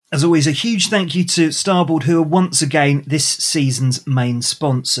As always, a huge thank you to Starboard, who are once again this season's main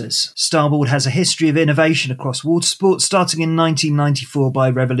sponsors. Starboard has a history of innovation across water sports, starting in 1994 by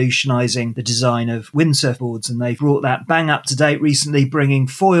revolutionising the design of windsurf boards, and they've brought that bang up to date recently, bringing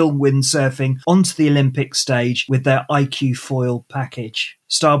foil windsurfing onto the Olympic stage with their IQ foil package.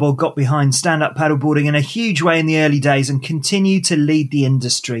 Starboard got behind stand-up paddleboarding in a huge way in the early days and continue to lead the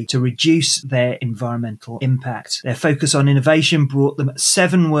industry to reduce their environmental impact. Their focus on innovation brought them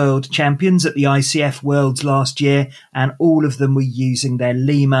 7 world champions at the ICF Worlds last year, and all of them were using their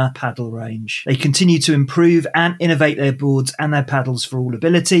Lima paddle range. They continue to improve and innovate their boards and their paddles for all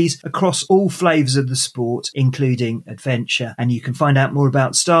abilities across all flavours of the sport, including adventure. And you can find out more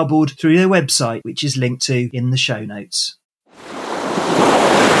about Starboard through their website, which is linked to in the show notes.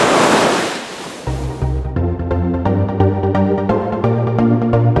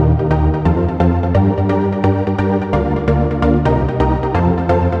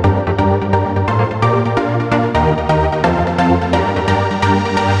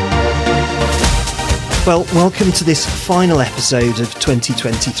 Well, welcome to this final episode of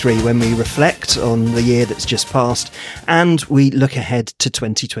 2023, when we reflect on the year that's just passed and we look ahead to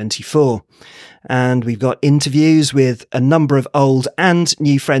 2024. And we've got interviews with a number of old and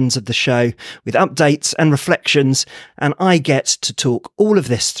new friends of the show, with updates and reflections, and I get to talk all of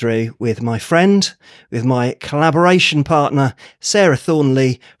this through with my friend, with my collaboration partner, Sarah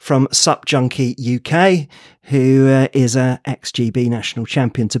Thornley from SUP Junkie UK, who is a ex-GB national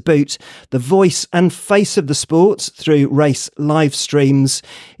champion to boot, the voice and face of the sport through race live streams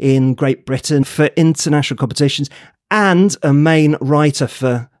in Great Britain for international competitions, and a main writer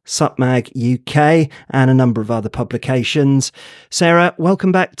for SUP Mag UK and a number of other publications. Sarah,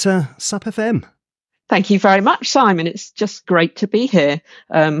 welcome back to SUP FM. Thank you very much, Simon. It's just great to be here,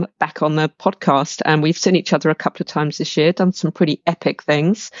 back on the podcast. And we've seen each other a couple of times this year, done some pretty epic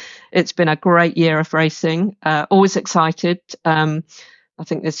things. It's been a great year of racing. Always excited. I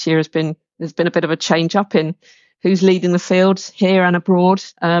think this year there's been a bit of a change up in who's leading the field here and abroad.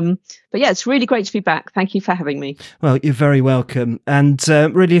 But yeah, it's really great to be back. Thank you for having me. Well, you're very welcome. And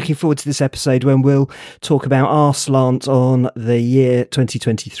really looking forward to this episode when we'll talk about our slant on the year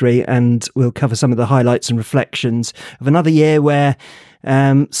 2023, and we'll cover some of the highlights and reflections of another year where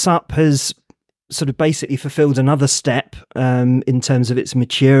SUP has sort of basically fulfilled another step in terms of its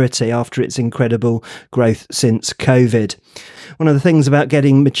maturity after its incredible growth since COVID. One of the things about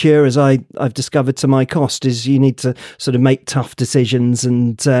getting mature, as I've discovered to my cost, is you need to sort of make tough decisions,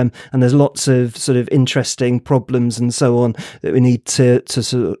 and there's lots of sort of interesting problems and so on that we need to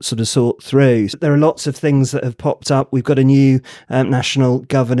sort of sort through. There are lots of things that have popped up. We've got a new national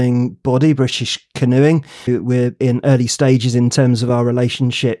governing body, British Canoeing. We're in early stages in terms of our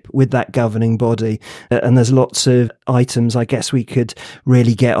relationship with that governing body, and there's lots of items I guess we could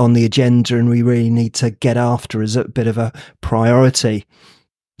really get on the agenda and we really need to get after as a bit of a priority.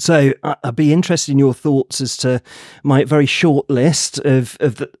 So I'd be interested in your thoughts as to my very short list of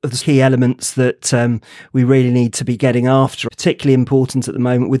the key elements that we really need to be getting after. Particularly important at the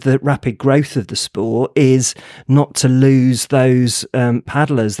moment with the rapid growth of the sport is not to lose those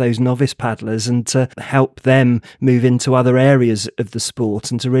paddlers, those novice paddlers, and to help them move into other areas of the sport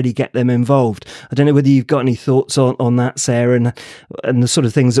and to really get them involved. I don't know whether you've got any thoughts on that, Sarah, and the sort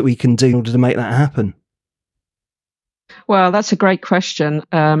of things that we can do in order to make that happen. Well, that's a great question,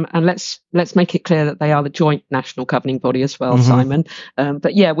 and let's make it clear that they are the joint national governing body as well, Simon.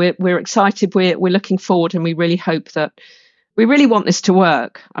 But yeah, we're excited. We're looking forward, and we really hope that we really want this to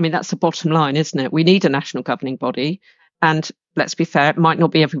work. I mean, that's the bottom line, isn't it? We need a national governing body, and let's be fair, it might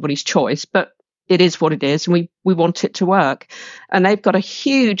not be everybody's choice, but it is what it is, and we want it to work. And they've got a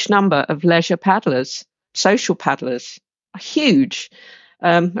huge number of leisure paddlers, social paddlers, huge,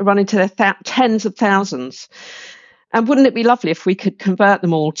 running to their tens of thousands. And wouldn't it be lovely if we could convert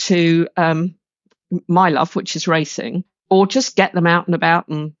them all to my love, which is racing, or just get them out and about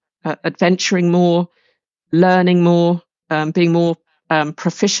and adventuring more, learning more, being more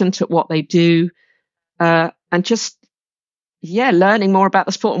proficient at what they do, and just learning more about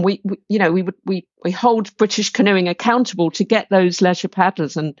the sport. And we hold British Canoeing accountable to get those leisure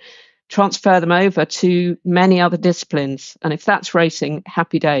paddlers and transfer them over to many other disciplines. And if that's racing,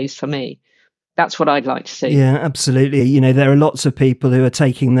 happy days for me. That's what I'd like to see. Yeah, absolutely. You know, there are lots of people who are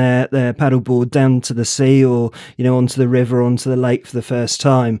taking their paddleboard down to the sea or, onto the river, onto the lake for the first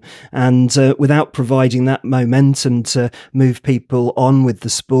time. And without providing that momentum to move people on with the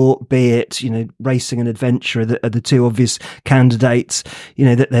sport, be it, racing and adventure are the two obvious candidates,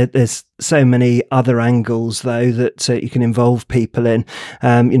 that there's so many other angles, though, that you can involve people in,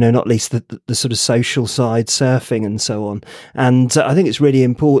 not least the sort of social side, surfing and so on. And I think it's really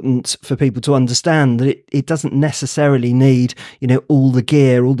important for people to understand that it doesn't necessarily need, all the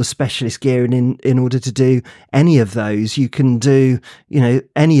gear, all the specialist gear in order to do any of those. You can do,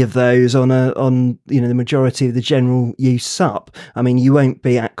 any of those on the majority of the general use SUP. I mean, you won't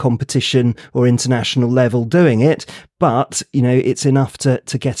be at competition or international level doing it, but it's enough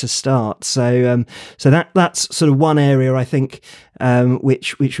to get a start. So that's sort of one area I think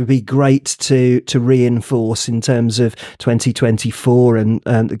which would be great to reinforce in terms of 2024 and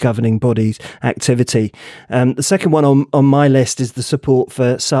the governing body's activity. The second one on my list is the support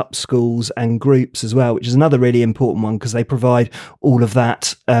for SUP schools and groups as well, which is another really important one because they provide all of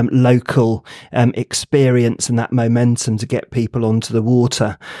that local experience and that momentum to get people onto the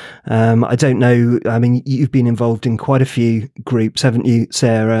water. I don't know, I mean, you've been involved in quite a few groups, haven't you,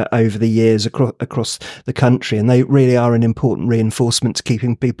 Sarah, over the years across the country, and they really are an important reinforcement to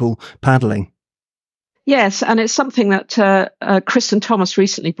keeping people paddling. Yes, and it's something that Kristen Thomas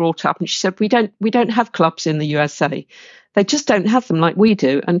recently brought up, and she said we don't have clubs in the USA. They just don't have them like we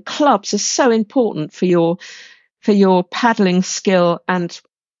do, and clubs are so important for your paddling skill and,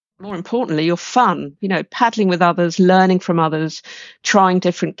 more importantly, your fun. Paddling with others, learning from others, trying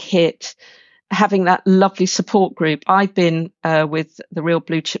different kit, having that lovely support group. I've been with the Real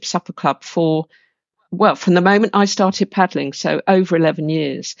Blue Chip Supper Club from the moment I started paddling, so over 11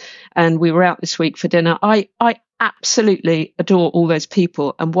 years. And we were out this week for dinner. I absolutely adore all those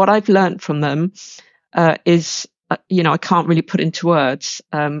people. And what I've learned from them is, I can't really put into words.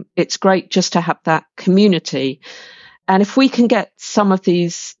 It's great just to have that community. And if we can get some of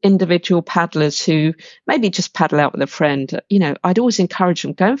these individual paddlers who maybe just paddle out with a friend, I'd always encourage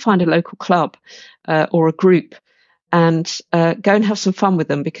them, go and find a local club or a group and go and have some fun with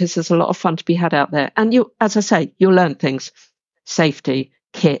them, because there's a lot of fun to be had out there. And as I say, you'll learn things, safety,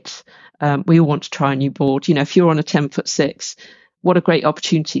 kit. We all want to try a new board. If you're on a 10'6", what a great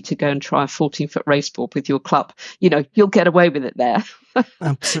opportunity to go and try a 14-foot race board with your club. You'll get away with it there.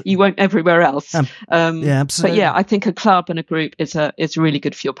 You won't everywhere else. Yeah, absolutely. But yeah, I think a club and a group is really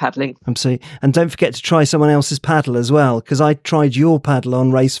good for your paddling. Absolutely. And don't forget to try someone else's paddle as well, because I tried your paddle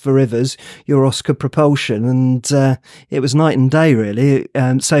on Race for Rivers, your Oscar propulsion, and it was night and day, really.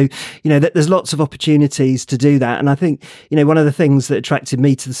 So, there's lots of opportunities to do that. And I think, one of the things that attracted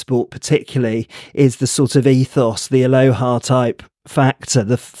me to the sport particularly is the sort of ethos, the aloha type factor,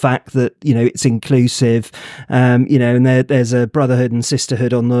 the fact that it's inclusive, and there's a brotherhood and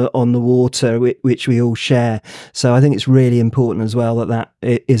sisterhood on the water which we all share. So I think it's really important as well that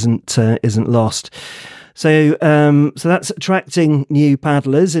it isn't lost. So that's attracting new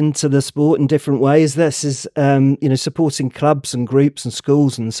paddlers into the sport in different ways. This is supporting clubs and groups and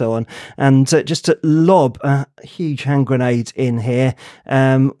schools and so on. And just to lob a huge hand grenade in here,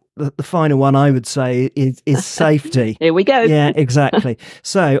 the final one I would say is safety. Here we go. Yeah, exactly.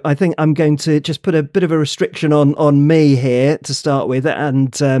 So I think I'm going to just put a bit of a restriction on me here to start with,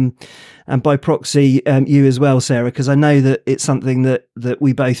 and by proxy you as well, Sarah, because I know that it's something that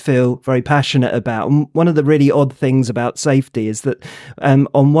we both feel very passionate about. And one of the really odd things about safety is that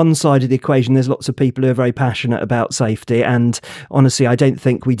on one side of the equation there's lots of people who are very passionate about safety, and honestly I don't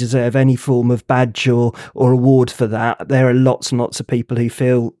think we deserve any form of badge or award for that. There are lots and lots of people who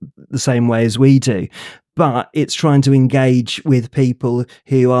feel the same way as we do, but it's trying to engage with people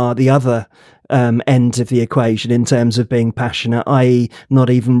who are the other end of the equation in terms of being passionate, i.e. not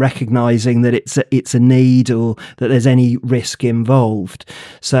even recognising that it's a need or that there's any risk involved.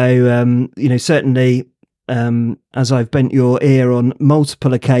 So certainly as I've bent your ear on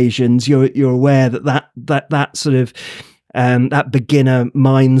multiple occasions, you're aware that sort of that beginner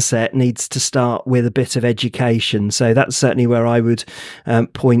mindset needs to start with a bit of education. So that's certainly where I would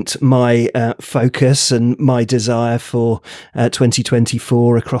point my focus and my desire for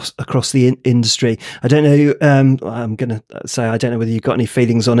 2024 across the industry. I don't know. I'm going to say I don't know whether you've got any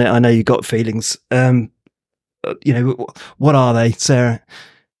feelings on it. I know you've got feelings. What are they, Sarah?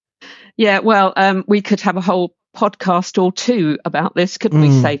 Yeah, well, we could have a whole podcast or two about this, couldn't we?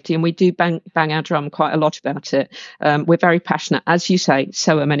 Safety, and we do bang our drum quite a lot about it. We're very passionate, as you say,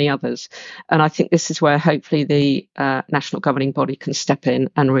 so are many others, and I think this is where hopefully the national governing body can step in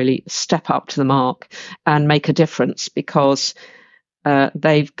and really step up to the mark and make a difference, because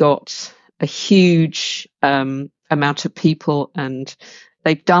they've got a huge amount of people, and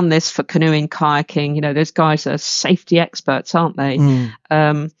they've done this for canoeing, kayaking. Those guys are safety experts, aren't they?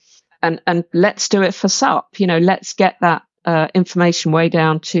 And let's do it for SUP. Let's get that information way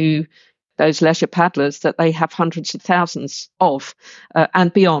down to those leisure paddlers that they have hundreds of thousands of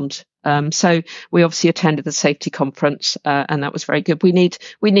and beyond. So we obviously attended the safety conference, and that was very good. We need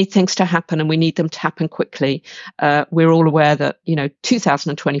things to happen, and we need them to happen quickly. We're all aware that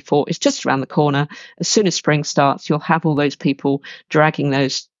 2024 is just around the corner. As soon as spring starts, you'll have all those people dragging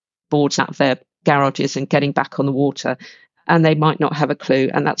those boards out of their garages and getting back on the water, and they might not have a clue,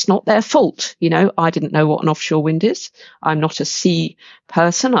 and that's not their fault. I didn't know what an offshore wind is. I'm not a sea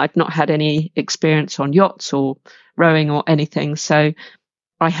person. I've not had any experience on yachts or rowing or anything, so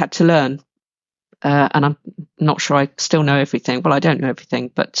I had to learn, and I'm not sure I still know everything. Well, I don't know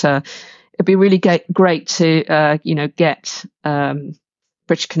everything, but it'd be really great to, get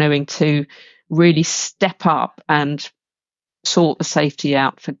British Canoeing to really step up and sort the safety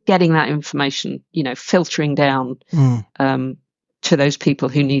out for getting that information, filtering down to those people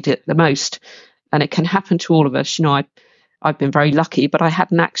who need it the most. And it can happen to all of us. I've been very lucky, but I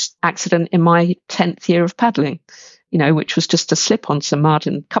had an accident in my 10th year of paddling, which was just a slip on some mud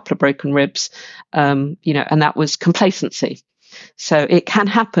and a couple of broken ribs, and that was complacency. So it can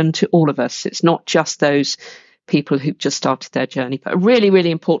happen to all of us. It's not just those people who've just started their journey, but a really,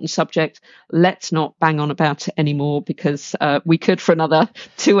 really important subject. Let's not bang on about it anymore, because we could for another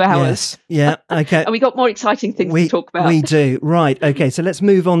 2 hours. Yes. Yeah. Okay. And we got more exciting things to talk about. We do. Right. Okay. So let's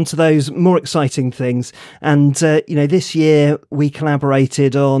move on to those more exciting things. And, this year we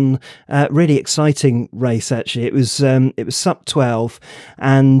collaborated on a really exciting race, actually. It was SUP 12,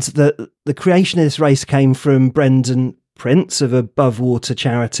 and the creation of this race came from Brendan Prince of Above Water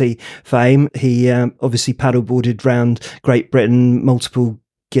charity fame. He obviously paddleboarded around Great Britain, multiple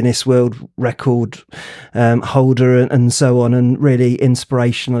Guinness World Record holder and so on, and really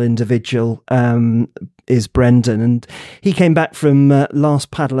inspirational individual is Brendan. And he came back from Last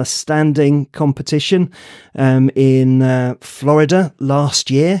Paddler Standing competition in Florida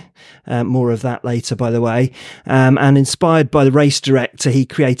last year. More of that later, by the way. And inspired by the race director, he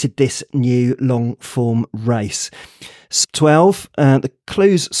created this new long form race. 12, the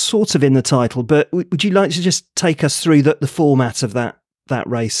clue's sort of in the title, but would you like to just take us through the format of that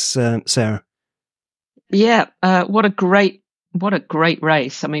race, Sarah? Yeah, what a great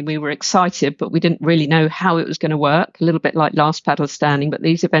race. I mean, we were excited, but we didn't really know how it was going to work. A little bit like Last Paddle Standing, but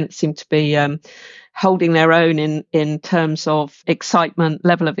these events seem to be holding their own in terms of excitement,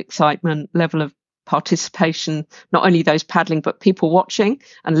 level of participation, not only those paddling, but people watching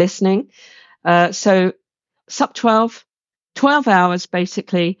and listening. So SUP 12 hours,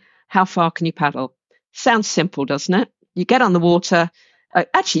 basically. How far can you paddle? Sounds simple, doesn't it? You get on the water.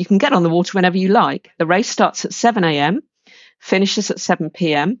 Actually, you can get on the water whenever you like. The race starts at 7 a.m., finishes at 7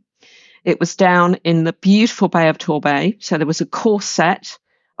 p.m. It was down in the beautiful Bay of Torbay. So there was a course set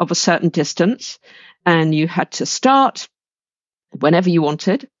of a certain distance, and you had to start whenever you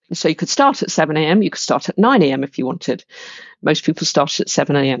wanted. So you could start at 7 a.m., you could start at 9 a.m. if you wanted. Most people started at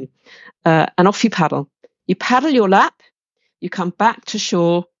 7 a.m. And off you paddle. You paddle your lap, you come back to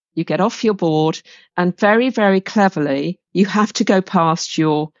shore, you get off your board, and very, very cleverly, you have to go past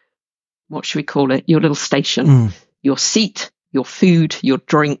your, what should we call it, your little station, your seat, your food, your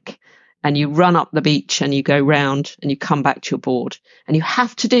drink, and you run up the beach and you go round and you come back to your board. And you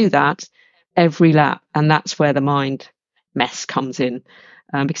have to do that every lap, and that's where the mind mess comes in,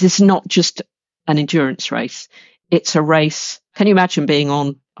 because it's not just an endurance race. It's a race. Can you imagine being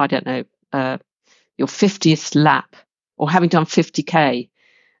on, I don't know, your 50th lap, or having done 50k,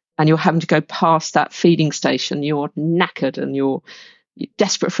 and you're having to go past that feeding station? You're knackered and you're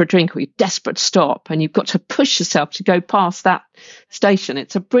desperate for a drink, or you're desperate to stop, and you've got to push yourself to go past that station.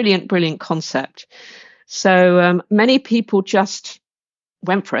 It's a brilliant, brilliant concept. So many people just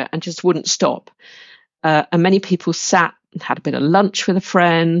went for it and just wouldn't stop. And many people sat and had a bit of lunch with a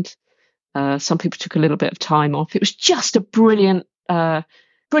friend. Some people took a little bit of time off. It was just a brilliant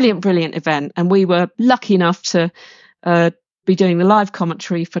event. And we were lucky enough to be doing the live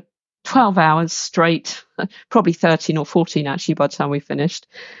commentary for 12 hours straight, probably 13 or 14 actually by the time we finished.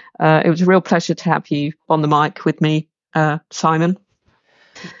 It was a real pleasure to have you on the mic with me, Simon.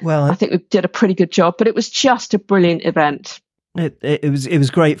 Well, I think we did a pretty good job, but it was just a brilliant event. It was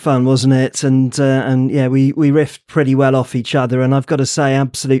great fun, wasn't it? And yeah, we riffed pretty well off each other. And I've got to say,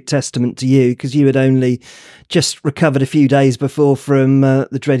 absolute testament to you, because you had only just recovered a few days before from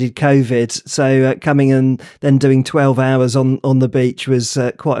the dreaded COVID. So coming and then doing 12 hours on the beach was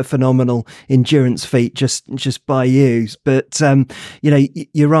quite a phenomenal endurance feat just by you. But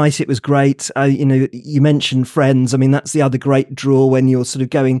you're right, it was great. You mentioned friends. I mean, that's the other great draw when you're sort of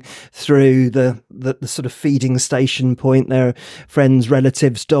going through the sort of feeding station point there. friends,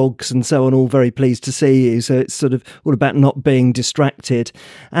 relatives, dogs, and so on, all very pleased to see you. So it's sort of all about not being distracted.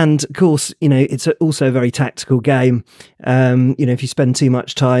 And of course, it's also a very tactical game. If you spend too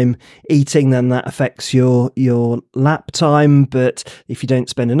much time eating, then that affects your lap time. But if you don't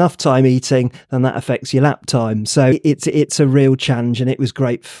spend enough time eating, then that affects your lap time. So it's a real challenge, and it was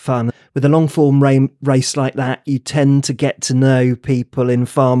great fun. With a long form race like that, you tend to get to know people in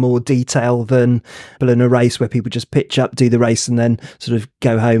far more detail than in a race where people just pitch up, do the race, and then sort of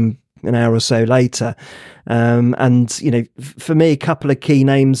go home an hour or so later. And for me, a couple of key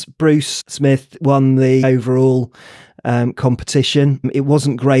names. Bruce Smith won the overall competition. It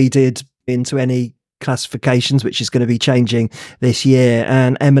wasn't graded into any classifications, which is going to be changing this year.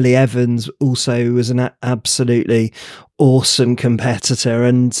 And Emily Evans also was an absolutely awesome competitor,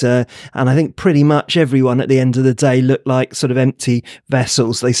 and I think pretty much everyone at the end of the day looked like sort of empty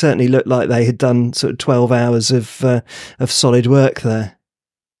vessels. They certainly looked like they had done sort of 12 hours of solid work there.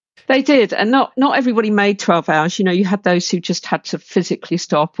 They did, and not everybody made 12 hours. You had those who just had to physically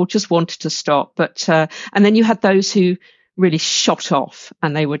stop or just wanted to stop, but and then you had those who really shot off,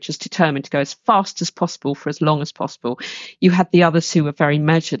 and they were just determined to go as fast as possible for as long as possible. You had the others who were very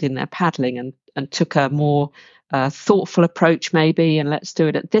measured in their paddling and took a more thoughtful approach, maybe, and let's do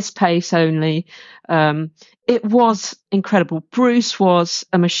it at this pace only. It was incredible. Bruce was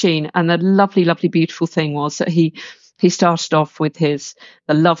a machine, and the lovely, lovely, beautiful thing was that he started off with the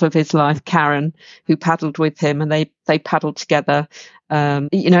love of his life, Karen, who paddled with him, and they paddled together. And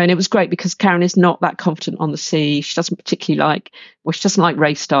it was great because Karen is not that confident on the sea. She doesn't particularly she doesn't like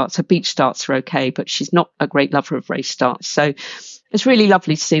race starts. Her beach starts are okay, but she's not a great lover of race starts. So it's really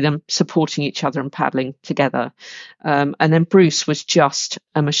lovely to see them supporting each other and paddling together. And then Bruce was just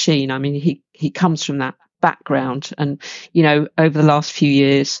a machine. I mean, he comes from that background, and over the last few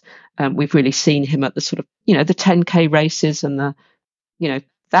years, we've really seen him at the sort of the 10K races and the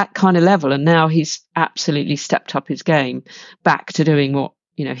that kind of level, and now he's absolutely stepped up his game back to doing what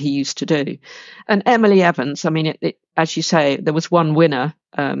he used to do. And Emily Evans, I mean, it, as you say, there was one winner,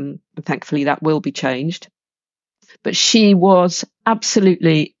 and thankfully that will be changed, but she was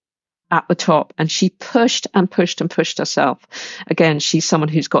absolutely at the top, and she pushed and pushed and pushed herself. Again, she's someone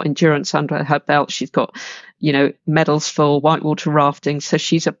who's got endurance under her belt. She's got medals for whitewater rafting, so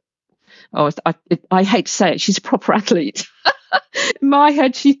she's I hate to say it, she's a proper athlete. In my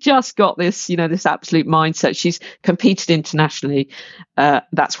head, she's just got this, this absolute mindset. She's competed internationally.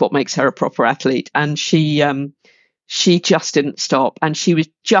 That's what makes her a proper athlete. And she just didn't stop. And she was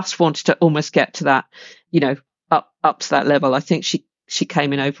just wanted to almost get to that, up to that level. I think she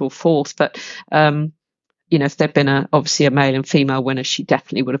came in overall fourth. But, if there'd been obviously a male and female winner, she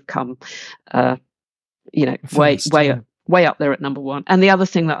definitely would have come, way up there at number one. And the other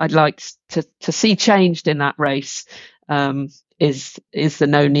thing that I'd like to see changed in that race is the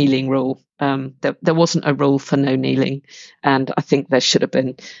no kneeling rule. There wasn't a rule for no kneeling, and I think there should have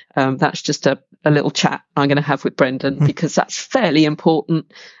been. That's just a little chat I'm going to have with Brendan, because that's fairly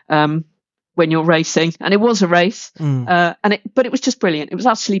important when you're racing. And it was a race, but it was just brilliant. It was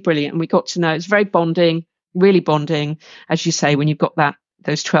absolutely brilliant, and we got to know. It's very bonding, really bonding, as you say, when you've got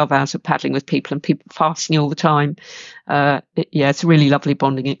those 12 hours of paddling with people and people fasting all the time. It's a really lovely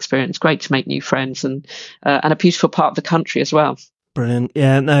bonding experience. Great to make new friends, and a beautiful part of the country as well. Brilliant.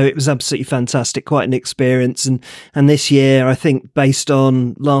 Yeah, no, it was absolutely fantastic. Quite an experience. And this year, I think based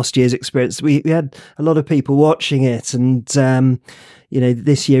on last year's experience, we had a lot of people watching it, and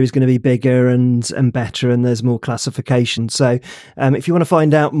this year is going to be bigger and better, and there's more classification. So if you want to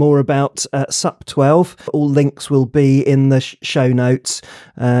find out more about SUP 12, all links will be in the show notes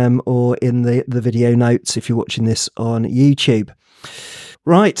or in the video notes if you're watching this on YouTube.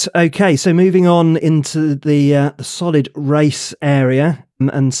 Right, okay, so moving on into the solid race area.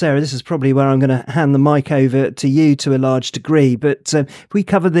 And Sarah, this is probably where I'm going to hand the mic over to you to a large degree. But if we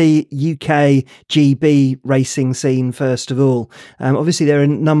cover the UK GB racing scene first of all, obviously there are a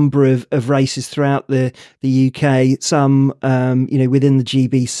number of races throughout the UK, some within the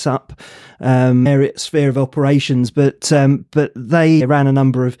GB SUP area sphere of operations, but they ran a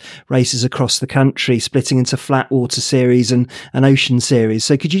number of races across the country, splitting into flat water series and an ocean series.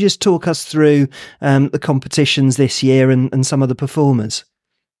 So could you just talk us through the competitions this year and some of the performers?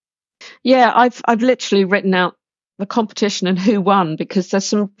 Yeah, I've literally written out the competition and who won, because there's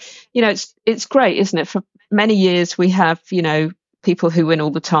some, it's great, isn't it? For many years we have, people who win all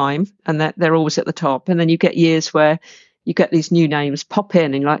the time, and they're always at the top. And then you get years where you get these new names pop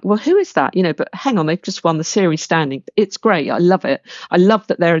in and you're like, well, who is that? But hang on, they've just won the series standing. It's great. I love it. I love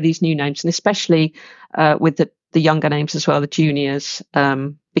that there are these new names, and especially with the younger names as well, the juniors,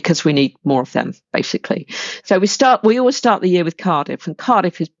 because we need more of them, basically. So we always start the year with Cardiff, and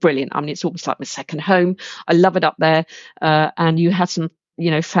Cardiff is brilliant. I mean, it's almost like my second home. I love it up there. And you had some,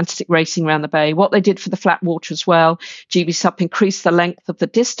 fantastic racing around the bay. What they did for the flat water as well, GB SUP increased the length of the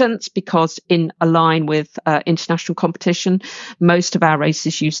distance because in a line with international competition, most of our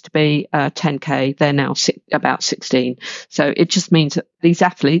races used to be 10K. They're now about 16. So it just means that these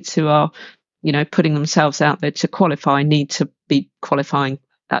athletes who are, putting themselves out there to qualify need to be qualifying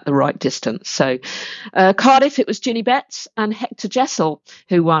at the right distance. So Cardiff, it was Ginny Betts and Hector Jessel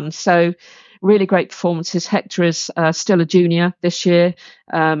who won. So really great performances. Hector is still a junior this year.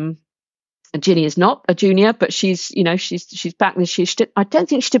 Ginny is not a junior, but she's back this year. I don't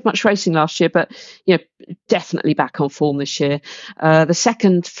think she did much racing last year, but definitely back on form this year. The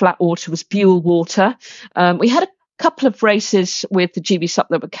second flat water was Buell Water. We had a couple of races with the GB SUP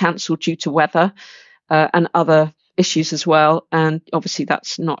that were cancelled due to weather and other issues as well, and obviously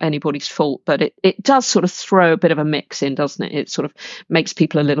that's not anybody's fault, but it does sort of throw a bit of a mix in, doesn't it? It sort of makes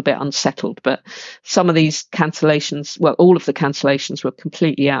people a little bit unsettled. But some of these cancellations, well, all of the cancellations were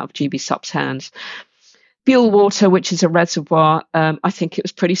completely out of GB SUP's hands. Buell Water, which is a reservoir, I think it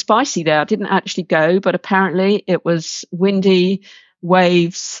was pretty spicy there. I didn't actually go, but apparently it was windy,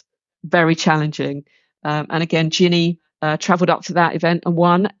 waves, very challenging. And again, Ginny travelled up to that event and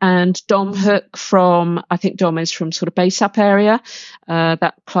won. And Dom Hook I think Dom is from sort of Bay SUP area,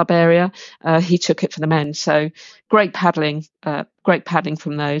 that club area. He took it for the men. So great paddling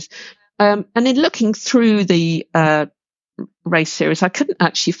from those. And in looking through the race series, I couldn't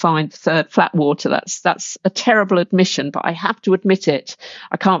actually find third flat water. That's a terrible admission, but I have to admit it.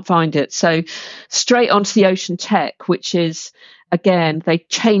 I can't find it. So straight onto the Ocean Tech, which is, again, they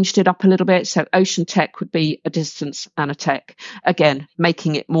changed it up a little bit. So Ocean Tech would be a distance and a tech, again,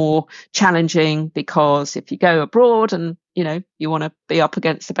 making it more challenging, because if you go abroad and, you want to be up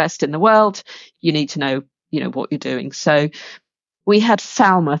against the best in the world, you need to know, what you're doing. So we had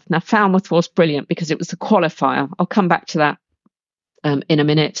Falmouth. Now, Falmouth was brilliant because it was the qualifier. I'll come back to that in a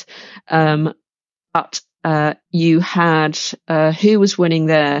minute. But you had who was winning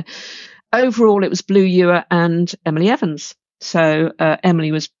there? Overall, it was Blue Ewer and Emily Evans. So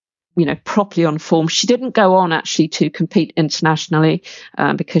Emily was, properly on form. She didn't go on actually to compete internationally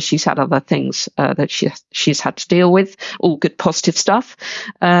because she's had other things that she's had to deal with, all good positive stuff.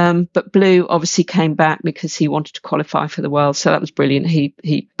 But Blue obviously came back because he wanted to qualify for the world. So that was brilliant.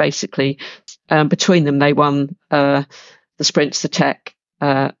 He basically, between them, they won the sprints, the tech,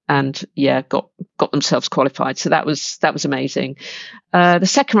 and got themselves qualified. So that was amazing. The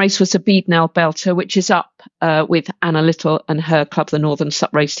second race was the Beadnell Belter, which is up with Anna Little and her club, the Northern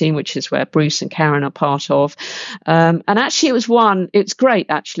SUP race team, which is where Bruce and Karen are part of. And actually it's great,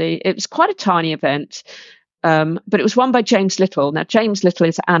 actually. It was quite a tiny event, but it was won by James Little. Now, James Little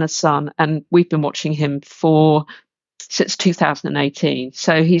is Anna's son, and we've been watching him since 2018.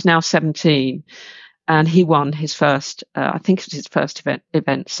 So he's now 17. And he won his first, I think it was his first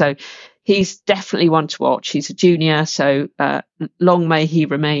event. So he's definitely one to watch. He's a junior, so long may he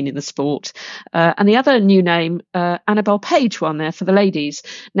remain in the sport. And the other new name, Annabelle Page, won there for the ladies.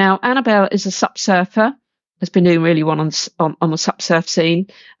 Now, Annabelle is a SUP surfer, has been doing really well on the SUP surf scene.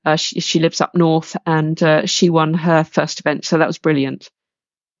 She lives up north, and she won her first event, so that was brilliant.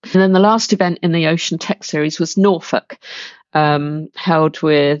 And then the last event in the Ocean Tech Series was Norfolk, held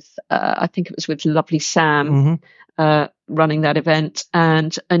with, I think it was with Lovely Sam, running that event,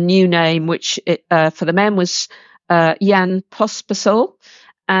 and a new name, which for the men was Jan Pospisil,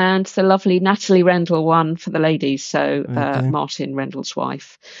 and the lovely Natalie Rendell won for the ladies, so Martin Rendell's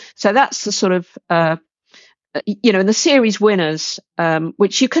wife. So that's the sort of and the series winners,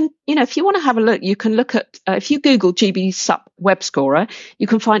 which you can, if you want to have a look, you can look at, if you Google GB SUP web scorer, you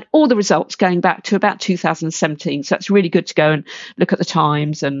can find all the results going back to about 2017. So that's really good to go and look at the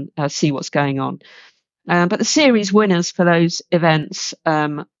times and see what's going on. But the series winners for those events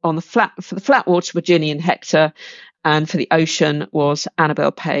for the flat water were Ginny and Hector, and for the ocean was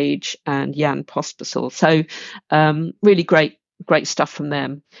Annabelle Page and Jan Pospisil. So really great stuff from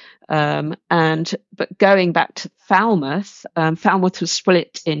them. But going back to Falmouth, Falmouth was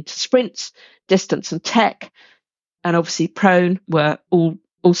split into sprints, distance and tech, and obviously prone were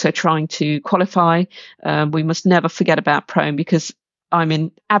also trying to qualify. We must never forget about prone, because I'm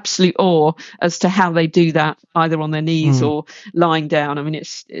in absolute awe as to how they do that, either on their knees or lying down. I mean,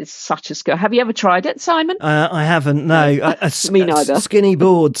 it's such a skill. Have you ever tried it, Simon? I haven't, no. Me neither. Skinny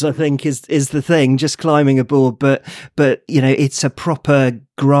boards, I think, is the thing, just climbing a board. But it's a proper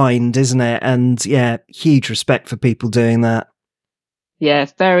grind, isn't it? And, yeah, huge respect for people doing that. Yeah,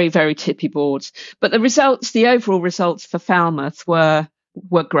 very, very tippy boards. But the overall results for Falmouth were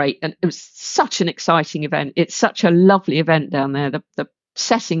great, and it was such an exciting event. It's such a lovely event down there. The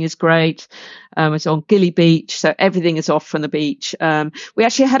setting is great. It's on Gilly Beach, so everything is off from the beach. We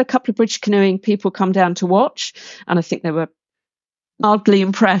actually had a couple of bridge canoeing people come down to watch, and I think they were mildly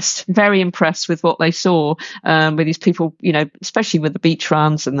impressed, very impressed with what they saw, with these people, especially with the beach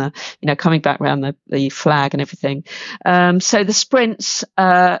runs and the, coming back around the flag and everything. So the sprints,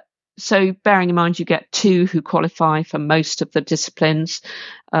 so bearing in mind you get 2 who qualify for most of the disciplines.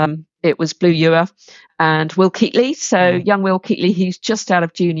 It was Blue Ewer and Will Keatley. So young Will Keatley, he's just out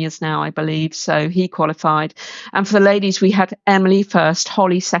of juniors now, I believe. So he qualified. And for the ladies, we had Emily first,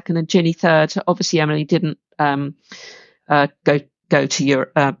 Holly second, and Ginny third. Obviously, Emily didn't go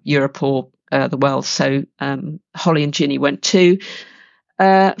to Europe or the world. So Holly and Ginny went 2.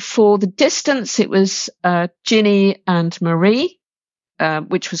 For the distance, it was Ginny and Marie,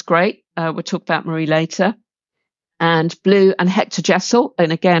 which was great. We'll talk about Marie later. And Blue and Hector Jessel.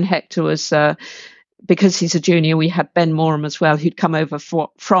 And again, Hector was, because he's a junior, we had Ben Moram as well, who'd come over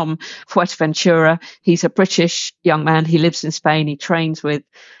from Fuerteventura. He's a British young man. He lives in Spain. He trains with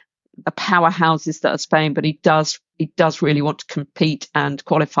the powerhouses that are Spain, but he does really want to compete and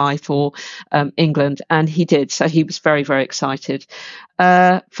qualify for England, and he did. So he was very, very excited.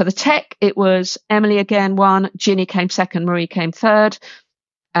 For the tech, it was Emily again won, Ginny came second, Marie came third,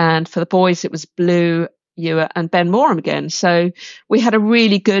 and for the boys, it was Blue Ewer and Ben Moram again. So we had a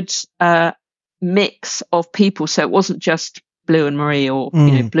really good mix of people. So it wasn't just Blue and Marie or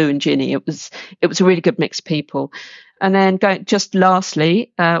Blue and Ginny. It was a really good mix of people. And then just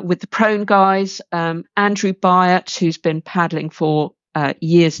lastly, with the prone guys, Andrew Byatt, who's been paddling for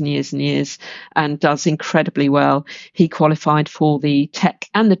years and years and years and does incredibly well. He qualified for the tech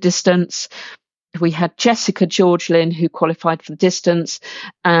and the distance. We had Jessica Georgelin, who qualified for the distance,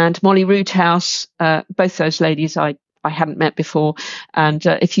 and Molly Roothouse. Both those ladies I hadn't met before. And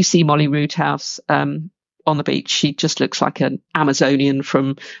if you see Molly Roothouse on the beach, she just looks like an Amazonian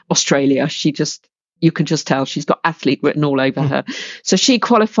from Australia. You can just tell she's got athlete written all over her. So she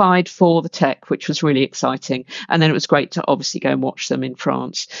qualified for the tech, which was really exciting. And then it was great to obviously go and watch them in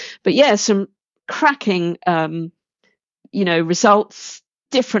France. But yeah, some cracking, results,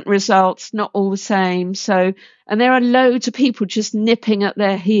 different results, not all the same. So, and there are loads of people just nipping at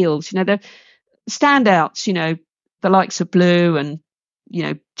their heels. The standouts, the likes of Blue and,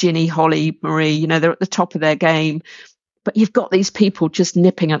 Ginny, Holly, Marie, they're at the top of their game. But you've got these people just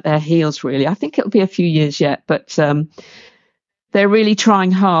nipping at their heels, really. I think it'll be a few years yet, but they're really trying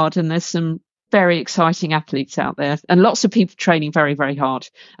hard, and there's some very exciting athletes out there and lots of people training very, very hard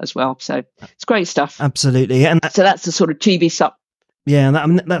as well. So it's great stuff. Absolutely. And so that's the sort of GB SUP. Yeah,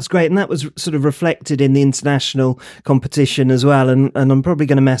 that's great. And that was sort of reflected in the international competition as well. And I'm probably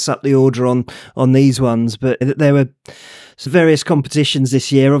going to mess up the order on these ones, but there were various competitions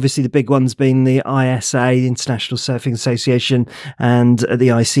this year. Obviously, the big ones being the ISA, the International Surfing Association, and the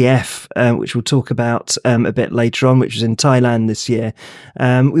ICF, which we'll talk about a bit later on, which was in Thailand this year.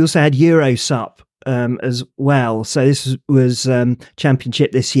 We also had Euro SUP as well. So this was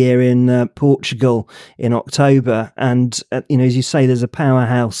championship this year in Portugal in October, and as you say, there's a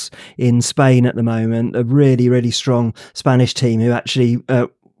powerhouse in Spain at the moment, a really, really strong Spanish team who actually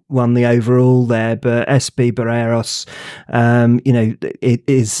won the overall there. But SB Barreros, it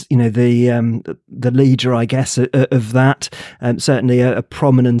is the leader, I guess, of that. Certainly a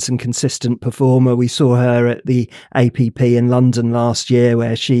prominent and consistent performer. We saw her at the APP in London last year,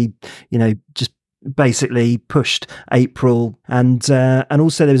 where she, just basically pushed April, and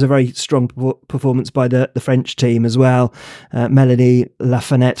also there was a very strong performance by the French team as well. Melanie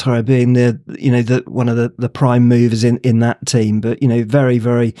Lafenêtre being the one of the prime movers in that team, but very,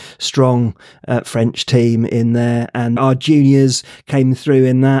 very strong French team in there. And our juniors came through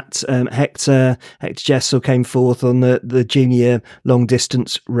in that. Hector Jessel came fourth on the junior long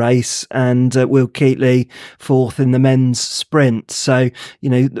distance race, and Will Keatley fourth in the men's sprint. So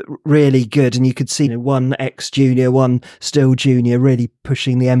really good, and you could see one ex-junior, one still junior, really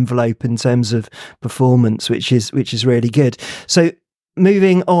pushing the envelope in terms of performance, which is really good. So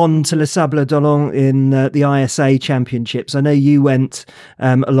moving on to Les Sables d'Olonne in the ISA Championships, I know you went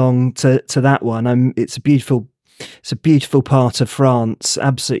along to that one. It's a beautiful part of France,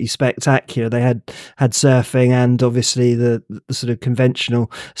 absolutely spectacular. They had surfing and obviously the sort of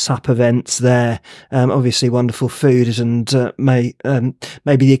conventional SUP events there. Obviously wonderful food and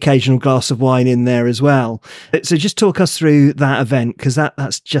maybe the occasional glass of wine in there as well. So just talk us through that event, because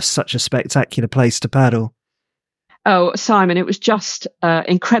that's just such a spectacular place to paddle. Oh, Simon, it was just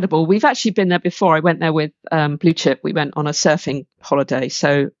incredible. We've actually been there before. I went there with Blue Chip. We went on a surfing holiday,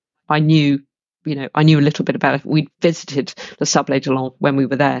 so I knew, I knew a little bit about it. We'd visited the Sablé d'Olonne when we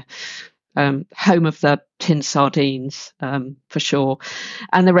were there, home of the tin sardines, for sure,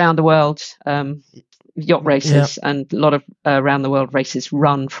 and the round the world yacht races, and a lot of around the world races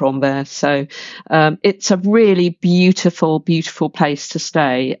run from there. So it's a really beautiful, beautiful place to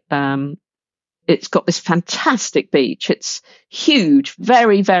stay. It's got this fantastic beach. It's huge,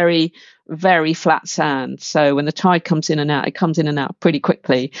 very, very, very flat sand. So when the tide comes in and out, it comes in and out pretty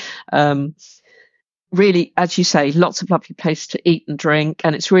quickly. Really, as you say, lots of lovely places to eat and drink,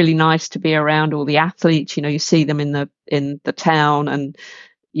 and it's really nice to be around all the athletes. You see them in the town, and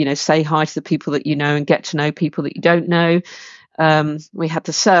say hi to the people that you know and get to know people that you don't know. We had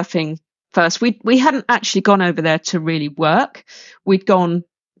the surfing first. We hadn't actually gone over there to really work. We'd gone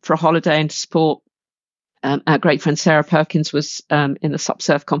for a holiday and to support our great friend Sarah Perkins was in the SUP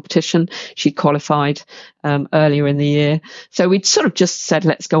surf competition. She'd qualified earlier in the year. So we'd sort of just said,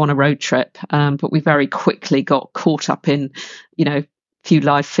 let's go on a road trip. But we very quickly got caught up in, a few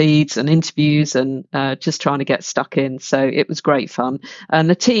live feeds and interviews and just trying to get stuck in. So it was great fun. And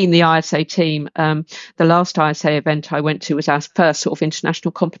the team, the ISA team, the last ISA event I went to was our first sort of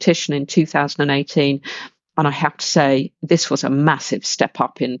international competition in 2018. And I have to say, this was a massive step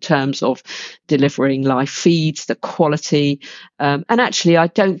up in terms of delivering live feeds, the quality. And actually, I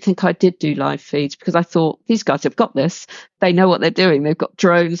don't think I did do live feeds because I thought these guys have got this. They know what they're doing. They've got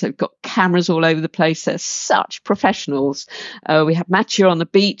drones. They've got cameras all over the place. They're such professionals. We had Mathieu on the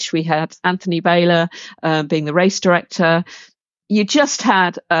beach. We had Anthony Baylor being the race director. You just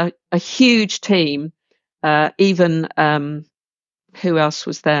had a huge team. Even who else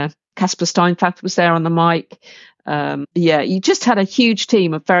was there? Casper Steinfath was there on the mic. You just had a huge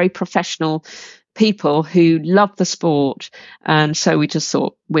team of very professional people who loved the sport. And so we just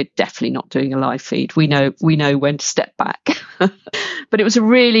thought, we're definitely not doing a live feed. We know when to step back. But it was a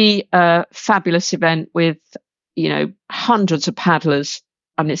really fabulous event with, hundreds of paddlers.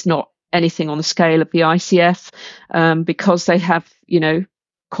 I mean, it's not anything on the scale of the ICF because they have,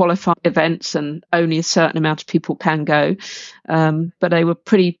 qualified events and only a certain amount of people can go. But they were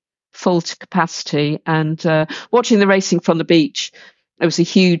pretty full to capacity, and watching the racing from the beach, it was a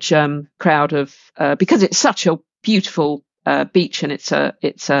huge crowd of because it's such a beautiful beach, and it's a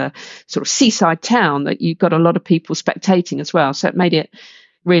sort of seaside town, that you've got a lot of people spectating as well. So it made it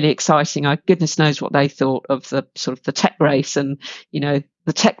really exciting. Goodness knows what they thought of the sort of the tech race, and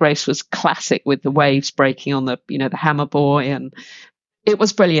the tech race was classic with the waves breaking on the the hammer buoy, and it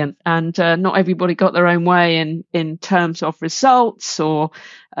was brilliant. And not everybody got their own way in terms of results,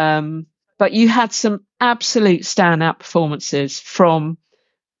 but you had some absolute standout performances from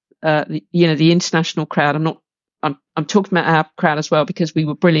the international crowd. I'm talking about our crowd as well, because we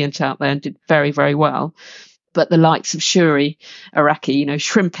were brilliant out there and did very, very well. But the likes of Shuri Araki,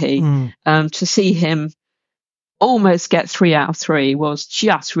 Shrimpy, to see him almost get 3 out of 3 was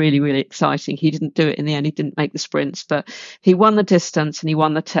just really, really exciting. He didn't do it in the end. He didn't make the sprints, but he won the distance and he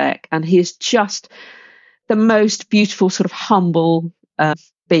won the tech. And he's just the most beautiful, sort of humble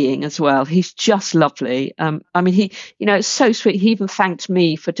being as well. He's just lovely. I mean, he, it's so sweet. He even thanked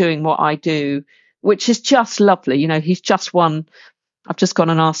me for doing what I do, which is just lovely. He's just won. I've just gone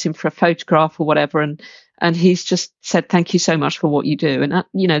and asked him for a photograph or whatever, and he's just said, thank you so much for what you do. And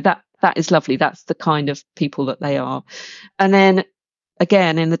that is lovely. That's the kind of people that they are. And then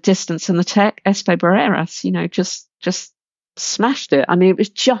again, in the distance and the tech, Espe Barreras, just smashed it. I mean, it was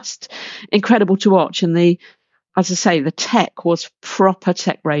just incredible to watch. And as I say, the tech was proper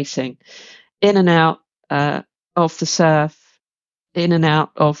tech racing, in and out of the surf, in and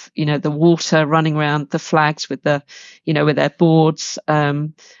out of, the water, running around the flags with with their boards.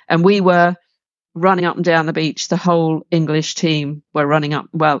 And we were running up and down the beach. The whole English team were running up.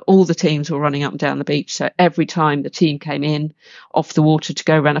 Well, all the teams were running up and down the beach. So every time the team came in off the water to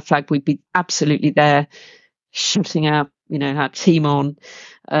go around a flag, we'd be absolutely there, shooting our team on.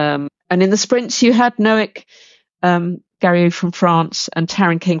 And in the sprints, you had Noik Gariou from France and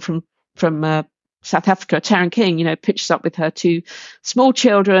Taryn King from South Africa. Taryn King, pitches up with her 2 small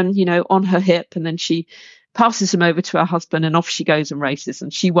children, on her hip, and then she passes them over to her husband, and off she goes and races,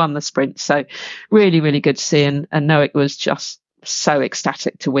 and she won the sprint. So really, really good to see. And Noik was just so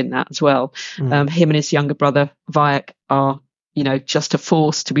ecstatic to win that as well. Him and his younger brother Vajek are, just a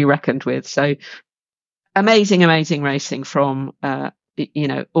force to be reckoned with. So amazing racing from, all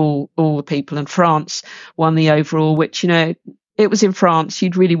the people. And France won the overall, which, it was in France.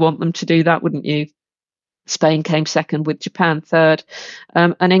 You'd really want them to do that, wouldn't you? Spain came second, with Japan third,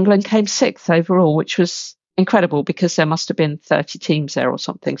 and England came 6th overall, which was incredible, because there must have been 30 teams there or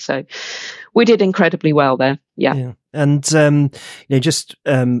something. So we did incredibly well there. Yeah. And just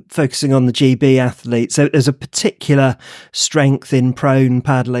focusing on the GB athletes, so there's a particular strength in prone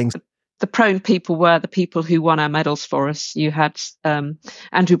paddling. The prone people were the people who won our medals for us. You had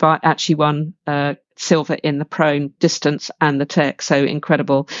Andrew Bart actually won silver in the prone distance and the tech, so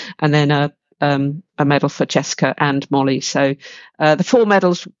incredible. And then a medal for Jessica and Molly. So the 4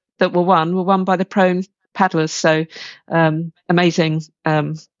 medals that were won by the prone paddlers. So amazing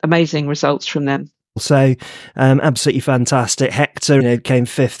results from them. So absolutely fantastic. Hector came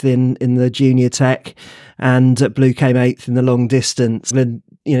 5th in the junior tech, and Blue came 8th in the long distance, and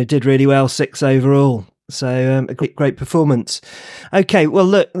did really well, 6 overall. So a great performance. Okay, well,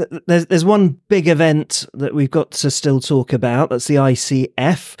 look, there's one big event that we've got to still talk about. That's the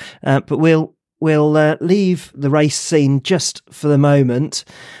ICF, but we'll leave the race scene just for the moment.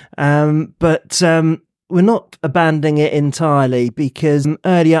 But we're not abandoning it entirely, because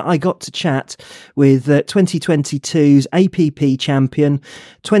earlier I got to chat with 2022's APP champion,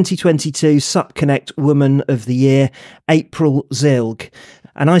 2022 SUP Connect Woman of the Year, April Zilg.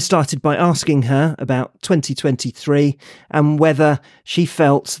 And I started by asking her about 2023 and whether she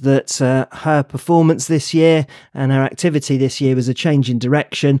felt that her performance this year and her activity this year was a change in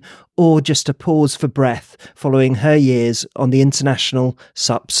direction, or just a pause for breath following her years on the international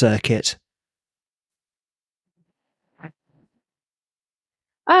SUP circuit.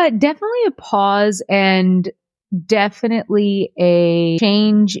 Definitely a pause, and definitely a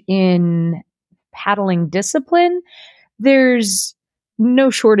change in paddling discipline. There's no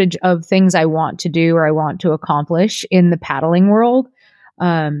shortage of things I want to do or I want to accomplish in the paddling world.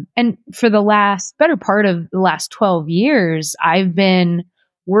 And for the better part of the last 12 years, I've been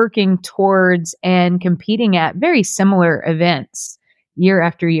working towards and competing at very similar events year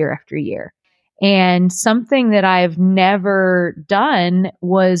after year after year. And something that I've never done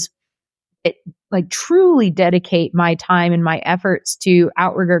was truly dedicate my time and my efforts to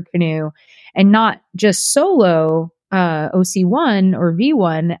outrigger canoe, and not just solo OC1 or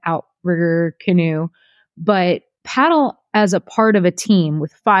V1 outrigger canoe, but paddle as a part of a team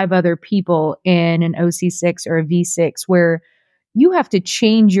with 5 other people in an OC6 or a V6, where you have to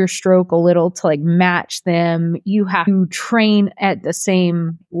change your stroke a little to match them. You have to train at the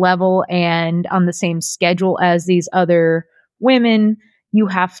same level and on the same schedule as these other women. You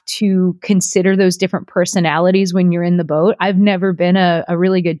have to consider those different personalities when you're in the boat. I've never been a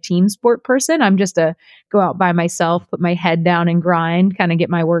really good team sport person. I'm just a go out by myself, put my head down and grind, kind of get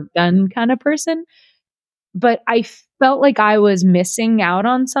my work done kind of person. But I felt like I was missing out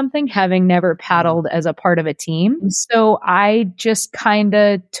on something, having never paddled as a part of a team. So I just kind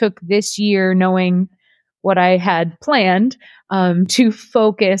of took this year, knowing what I had planned, to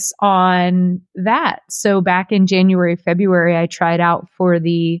focus on that. So back in January, February, I tried out for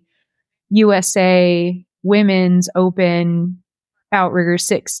the USA Women's Open Outrigger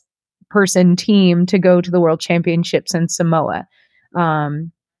 6-person team to go to the World Championships in Samoa.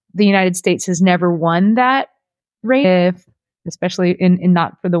 The United States has never won that race, especially in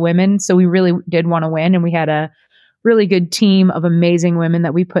not for the women. So we really did want to win, and we had a really good team of amazing women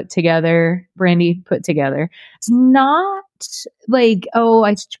that we put together. Brandy put together. It's not like, oh,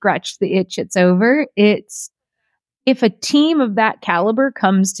 I scratched the itch, it's over. It's, if a team of that caliber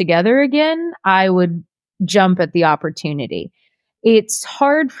comes together again, I would jump at the opportunity. It's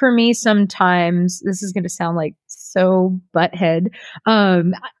hard for me sometimes. This is going to sound like so butthead.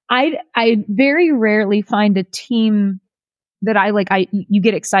 I very rarely find a team that I like. You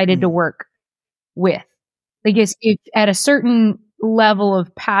get excited to work with. I guess if at a certain level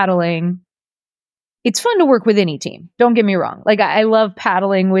of paddling, it's fun to work with any team. Don't get me wrong. I love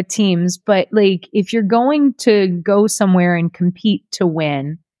paddling with teams, but if you're going to go somewhere and compete to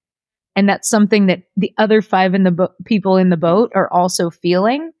win, and that's something that the other 5 in the people in the boat are also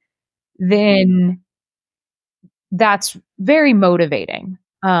feeling, then that's very motivating.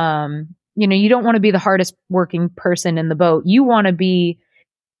 You don't want to be the hardest working person in the boat. You want to be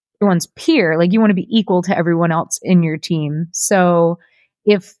everyone's peer. You want to be equal to everyone else in your team. So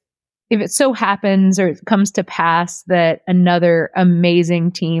if it so happens or it comes to pass that another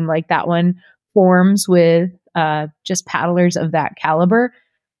amazing team like that one forms with just paddlers of that caliber,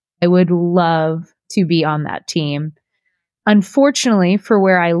 I would love to be on that team. Unfortunately, for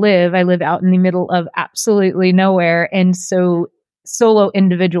where I live out in the middle of absolutely nowhere. And so solo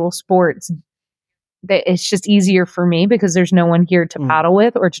individual sports, that it's just easier for me because there's no one here to paddle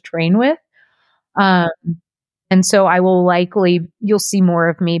with or to train with. And so you'll see more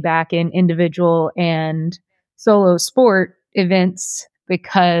of me back in individual and solo sport events.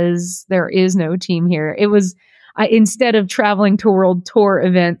 because there is no team here. It was, instead of traveling to world tour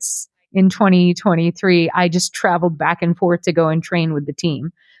events in 2023, I just traveled back and forth to go and train with the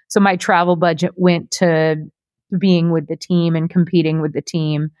team. So my travel budget went to being with the team and competing with the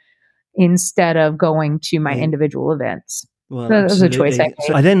team instead of going to my individual events. Well, so that was a choice I made.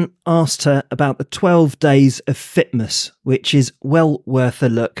 So I then asked her about the 12 days of Fitmas, which is well worth a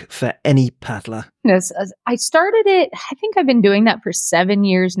look for any paddler. Yes, I started it, I think I've been doing that for 7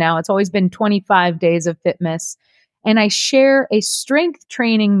 years now. It's always been 25 days of Fitmas. And I share a strength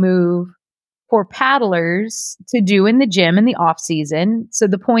training move for paddlers to do in the gym in the off season. So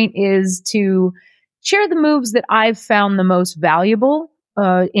the point is to share the moves that I've found the most valuable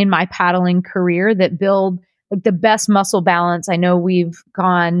in my paddling career that build like the best muscle balance. I know we've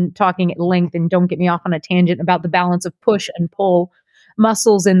gone talking at length, and don't get me off on a tangent, about the balance of push and pull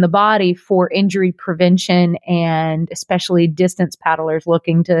muscles in the body for injury prevention, and especially distance paddlers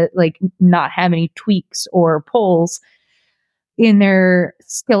looking to like not have any tweaks or pulls in their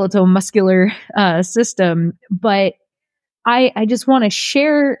skeletal muscular system. But I just want to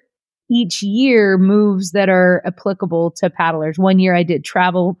share each year moves that are applicable to paddlers. One year I did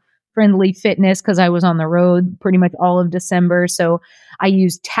travel friendly fitness because I was on the road pretty much all of December. So I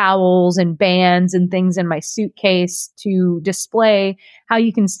used towels and bands and things in my suitcase to display how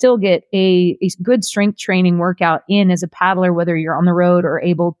you can still get a good strength training workout in as a paddler, whether you're on the road or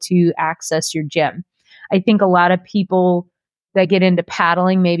able to access your gym. I think a lot of people that get into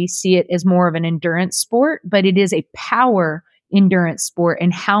paddling maybe see it as more of an endurance sport, but it is a power endurance sport,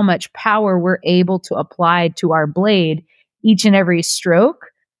 and how much power we're able to apply to our blade each and every stroke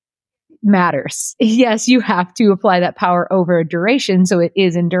matters. Yes, you have to apply that power over a duration, so it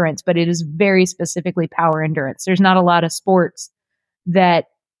is endurance, but it is very specifically power endurance. There's not a lot of sports that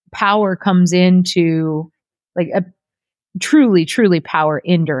power comes into, like a truly, truly power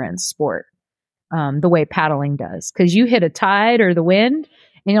endurance sport, the way paddling does. Because you hit a tide or the wind,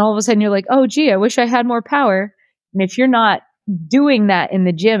 and all of a sudden you're like, oh, gee, I wish I had more power. And if you're not doing that in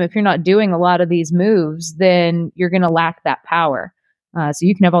the gym, if you're not doing a lot of these moves, then you're going to lack that power. So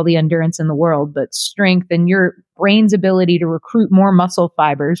you can have all the endurance in the world, but strength and your brain's ability to recruit more muscle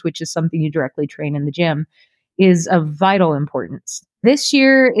fibers, which is something you directly train in the gym, is of vital importance. This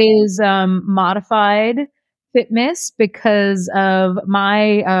year is modified fitness because of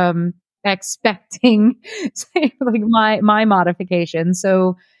my expecting like my modification.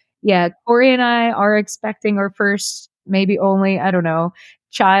 So yeah, Corey and I are expecting our first, maybe only, I don't know,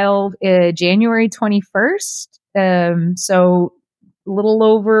 child January 21st. So a little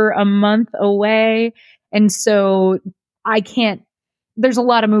over a month away. And so there's a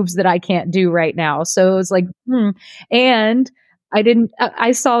lot of moves that I can't do right now. So it's like, and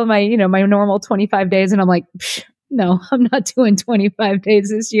I saw my normal 25 days and I'm like, no, I'm not doing 25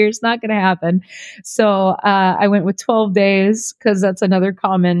 days this year. It's not going to happen. So I went with 12 days because that's another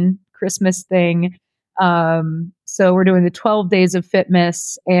common Christmas thing. So we're doing the 12 days of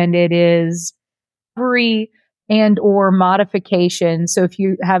Fitmas, and it is free and or modification. So if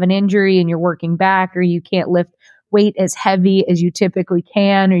you have an injury and you're working back, or you can't lift weight as heavy as you typically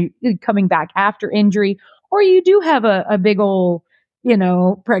can, or you're coming back after injury, or you do have a big old,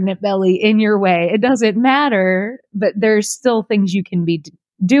 pregnant belly in your way, it doesn't matter, but there's still things you can be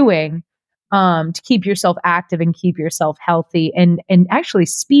doing to keep yourself active and keep yourself healthy, and actually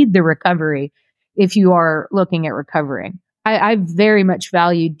speed the recovery if you are looking at recovering. I've very much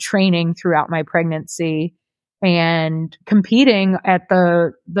valued training throughout my pregnancy, and competing at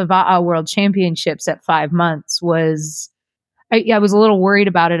the VAA World Championships at 5 months was, I was a little worried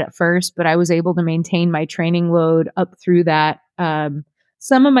about it at first, but I was able to maintain my training load up through that.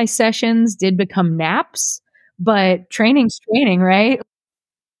 Some of my sessions did become naps, but training's training, right?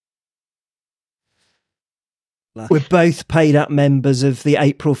 We're both paid up members of the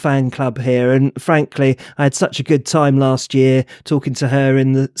April fan club here, and frankly, I had such a good time last year talking to her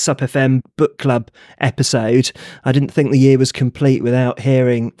in the SUP FM book club episode. I didn't think the year was complete without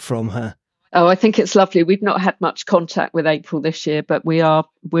hearing from her. Oh, I think it's lovely. We've not had much contact with April this year, but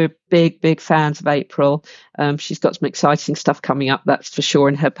we're big fans of April. She's got some exciting stuff coming up, that's for sure,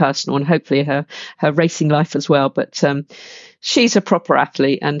 in her personal and hopefully her racing life as well. But she's a proper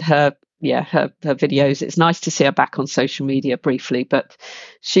athlete, and her videos, it's nice to see her back on social media briefly, but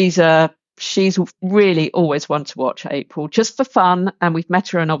she's really always one to watch, April, just for fun. And we've met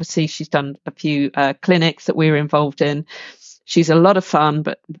her, and obviously she's done a few clinics that we were involved in. She's a lot of fun,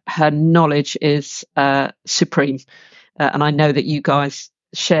 but her knowledge is supreme. And I know that you guys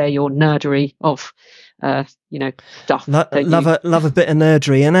share your nerdery of stuff. Love a bit of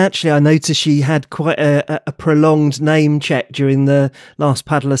nerdery. And actually, I noticed she had quite a prolonged name check during the last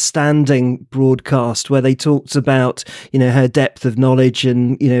Paddler Standing broadcast, where they talked about, her depth of knowledge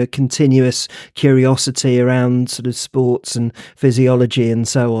and, continuous curiosity around sort of sports and physiology and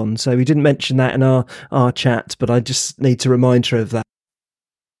so on. So we didn't mention that in our chat, but I just need to remind her of that.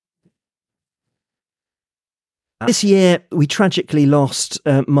 This year, we tragically lost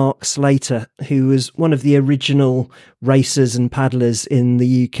Mark Slater, who was one of the original racers and paddlers in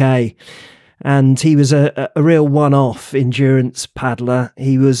the UK. And he was a real one-off endurance paddler.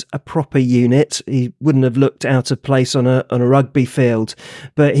 He was a proper unit. He wouldn't have looked out of place on a rugby field.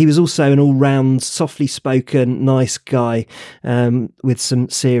 But he was also an all-round, softly spoken, nice guy with some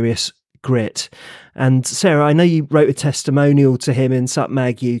serious grit. And Sarah, I know you wrote a testimonial to him in SUP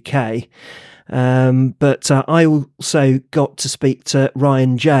Mag UK. But I also got to speak to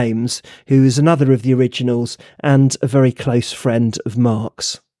Ryan James, who is another of the originals and a very close friend of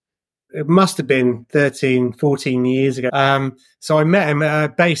Mark's. It must have been 13, 14 years ago. So I met him at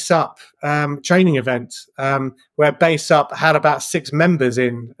a Base Up training event where Base Up had about 6 members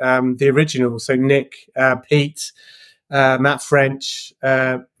in the originals. So Nick, Pete, Matt French,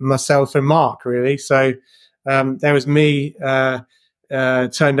 myself and Mark, really. So there was me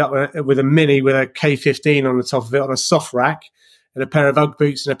turned up with a Mini with a K15 on the top of it on a soft rack and a pair of Ugg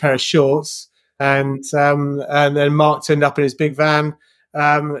boots and a pair of shorts. And then Mark turned up in his big van,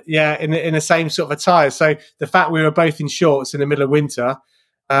 in the same sort of attire. So the fact we were both in shorts in the middle of winter,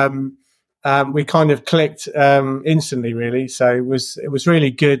 we kind of clicked instantly, really. So it was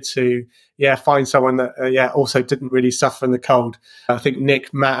really good to find someone that also didn't really suffer from the cold. I think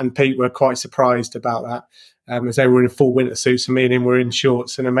Nick, Matt, and Pete were quite surprised about that. As they were in full winter suits and me and him were in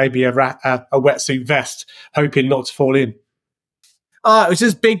shorts and maybe a wetsuit vest, hoping not to fall in. It was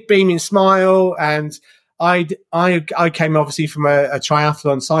just big beaming smile, and I came obviously from a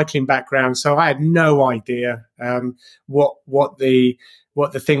triathlon cycling background, so I had no idea what the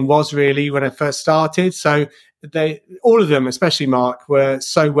thing was really when I first started. So all of them, especially Mark, were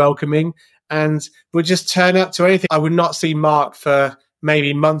so welcoming and would just turn up to anything. I would not see Mark for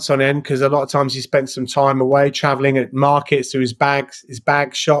maybe months on end, because a lot of times he spent some time away traveling at markets to his bag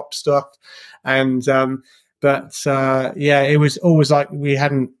shop stuff. And, it was always like we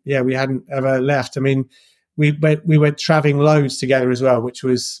hadn't ever left. I mean, we went traveling loads together as well, which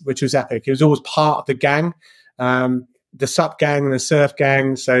was epic. It was always part of the gang, the SUP gang and the surf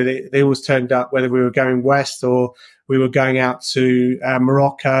gang. So they always turned up, whether we were going west or we were going out to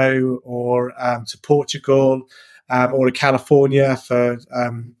Morocco or to Portugal. Or to California for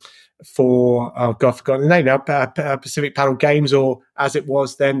I've forgotten the name now, Pacific Paddle Games, or as it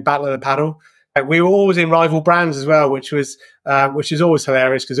was then, Battle of the Paddle. We were always in rival brands as well, which is always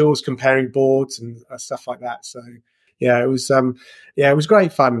hilarious because always comparing boards and stuff like that. So it was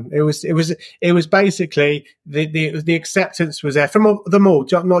great fun. It was basically the acceptance was there from them all,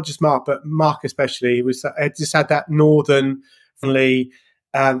 not just Mark, but Mark especially. It just had that northern friendly.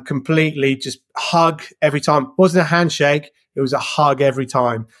 Completely just hug every time. It wasn't a handshake, it was a hug every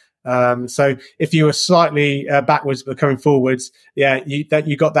time. So if you were slightly backwards but coming forwards,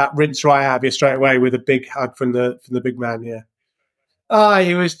 you got that rinse right out of you straight away with a big hug from the big man.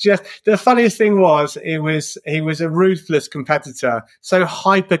 He was just, the funniest thing was he was a ruthless competitor, so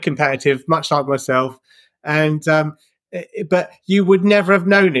hyper competitive, much like myself, and but you would never have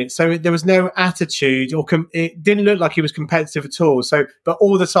known it. So there was no attitude, or it didn't look like he was competitive at all. So, but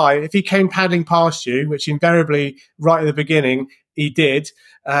all the time, if he came paddling past you, which invariably right at the beginning he did,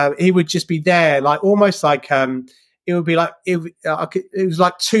 he would just be there, like almost like it would be like it was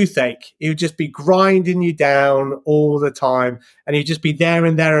like toothache. He would just be grinding you down all the time, and he'd just be there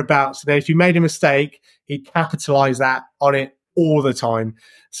and thereabouts. And then if you made a mistake, he'd capitalize that on it all the time.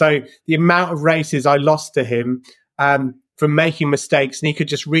 So the amount of races I lost to him from making mistakes, and he could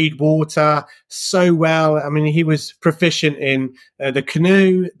just read water so well. I mean, he was proficient in the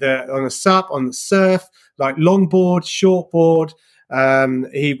canoe, on the SUP, on the surf, like longboard, shortboard.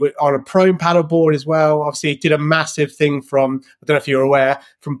 He would on a prone paddle board as well. Obviously, he did a massive thing from, I don't know if you're aware,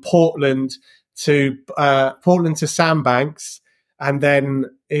 from Portland to Sandbanks, and then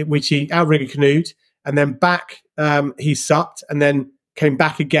which he outrigger canoed, and then back he supped, and then came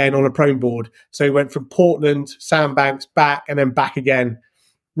back again on a prone board. So he went from Portland, Sandbanks, back, and then back again,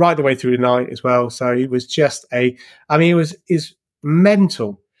 right the way through the night as well. So he was just is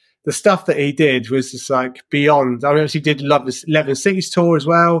mental. The stuff that he did was just like beyond. I mean, he did love this 11 Cities tour as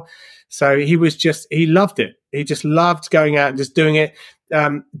well. So he loved it. He just loved going out and just doing it.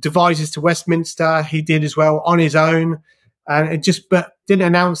 Devises to Westminster, he did as well on his own. And but didn't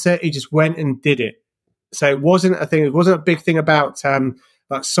announce it. He just went and did it. So it wasn't a thing. It wasn't a big thing about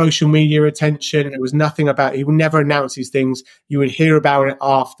like social media attention. It was nothing about. He would never announce these things. You would hear about it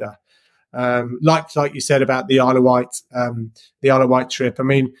after. Like you said about the Isle of Wight trip. I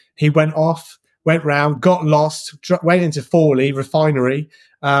mean, he went round, got lost, went into Forley refinery.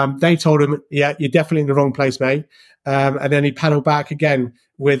 They told him, "Yeah, you're definitely in the wrong place, mate." And then he paddled back again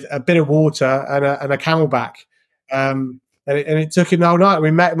with a bit of water and a camelback. And it took him the whole night.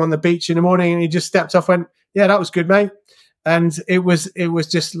 We met him on the beach in the morning, and he just stepped off, went, "Yeah, that was good, mate." And it was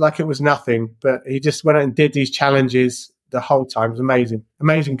just like it was nothing. But he just went out and did these challenges the whole time. It was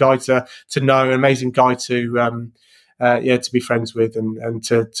amazing guy to know, an amazing guy to be friends with and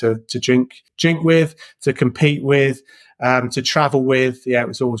to drink with, to compete with, to travel with. Yeah, it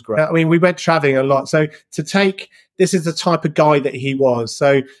was always great. I mean, we went traveling a lot. So this is the type of guy that he was.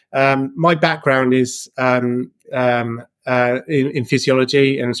 So my background is in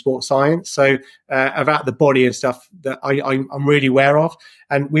physiology and sports science, so about the body and stuff that I'm really aware of.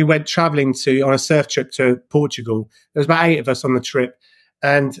 And we went traveling on a surf trip to Portugal. There was about 8 of us on the trip,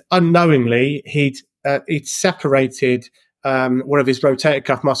 and unknowingly he'd separated one of his rotator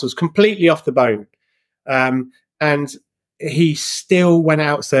cuff muscles completely off the bone, and he still went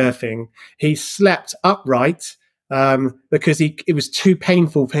out surfing. He slept upright because it was too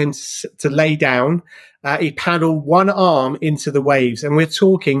painful for him to lay down. He paddled one arm into the waves, and we're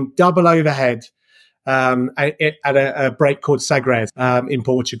talking double overhead at a break called Sagres in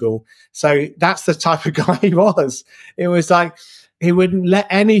Portugal. So that's the type of guy he was. It was like he wouldn't let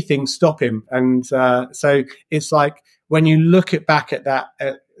anything stop him. And so it's like when you look back at that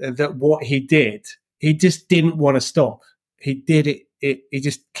what he did, he just didn't want to stop. He did it. He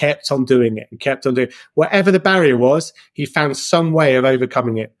just kept on doing it and kept on doing it. Whatever the barrier was, he found some way of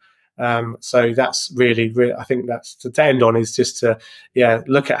overcoming it. So that's really, I think that's to end on, is just to,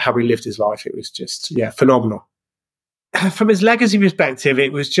 look at how he lived his life. It was just, phenomenal. From his legacy perspective,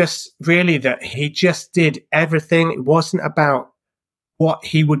 it was just really that he just did everything. It wasn't about what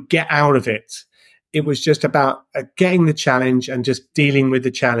he would get out of it. It was just about getting the challenge and just dealing with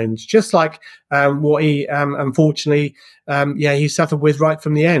the challenge, just like what he, unfortunately, he suffered with right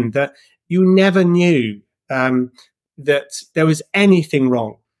from the end, that you never knew that there was anything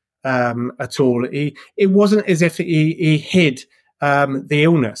wrong at all. It wasn't as if he hid the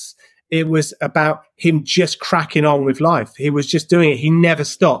illness. It was about him just cracking on with life. He was just doing it. He never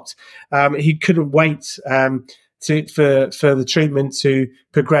stopped. He couldn't wait for the treatment to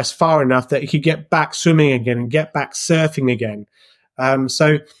progress far enough that he could get back swimming again and get back surfing again.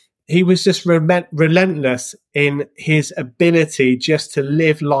 So he was just relentless in his ability just to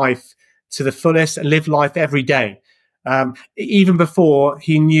live life to the fullest and live life every day. Even before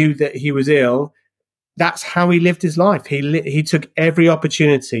he knew that he was ill, that's how he lived his life. He took every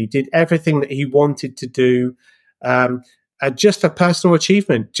opportunity, did everything that he wanted to do, just for personal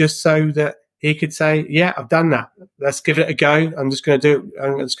achievement, just so that he could say, "Yeah, I've done that. Let's give it a go. I'm just going to do it.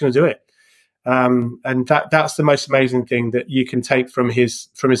 I'm just going to do it." And that's the most amazing thing that you can take from his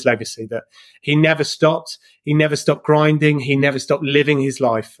legacy, that he never stopped. He never stopped grinding. He never stopped living his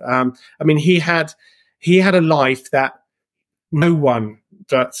life. I mean, he had a life that no one,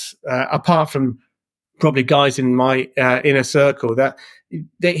 apart from probably guys in my inner circle, that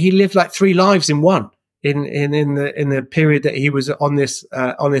he lived like 3 lives in one. In the period that he was on this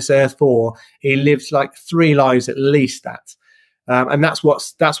earth for, he lived like 3 lives at least. And that's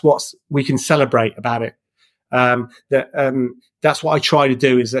what we can celebrate about it. That's what I try to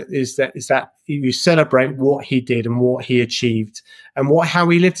do, is that you celebrate what he did and what he achieved and how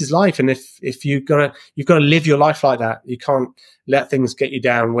he lived his life. And if you've got to live your life like that, you can't let things get you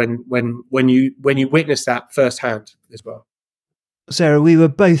down when you witness that firsthand as well. Sarah, we were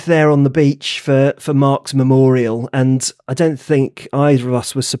both there on the beach for Mark's memorial, and I don't think either of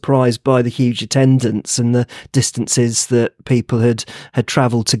us was surprised by the huge attendance and the distances that people had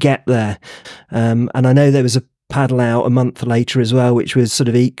travelled to get there. And I know there was a paddle out a month later as well, which was sort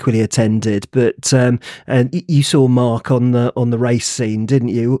of equally attended. But and you saw Mark on the race scene, didn't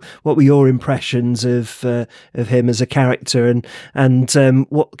you? What were your impressions of him as a character, and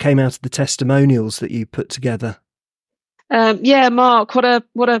what came out of the testimonials that you put together? Mark, what a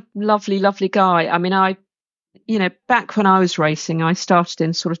lovely guy. I mean, back when I was racing, I started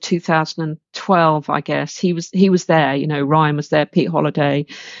in sort of 2012, I guess. He was there, Ryan was there, Pete Holiday.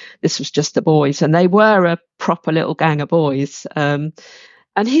 This was just the boys, and they were a proper little gang of boys. And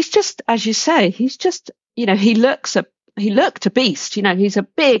he's just, as you say, he's just, he looked a beast. He's a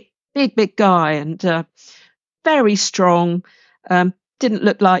big guy and very strong. Didn't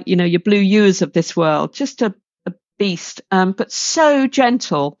look like, your Blue Ewers of this world, just a beast, but so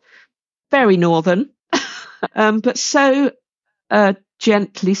gentle, very northern. but so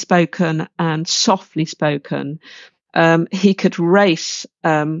gently spoken and softly spoken. He could race.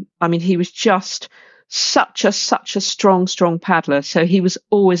 He was just such a strong paddler. So he was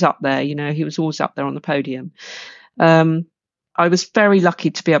always up there. He was always up there on the podium. I was very lucky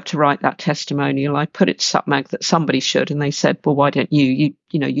to be able to write that testimonial. I put it to SUPMag that somebody should, and they said, "Well, why don't you?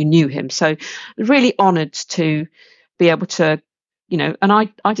 You knew him." So really honoured to be able to, and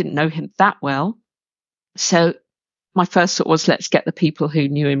I didn't know him that well. So my first thought was, let's get the people who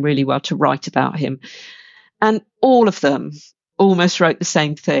knew him really well to write about him. And all of them almost wrote the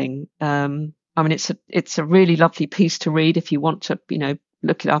same thing. It's a really lovely piece to read if you want to,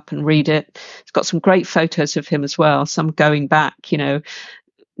 look it up and read it. It's got some great photos of him as well. Some going back,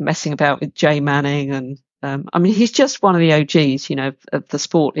 messing about with Jay Manning. And he's just one of the OGs, of the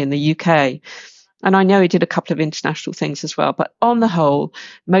sport in the UK. And I know he did a couple of international things as well. But on the whole,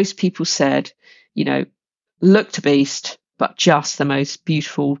 most people said, looked a beast, but just the most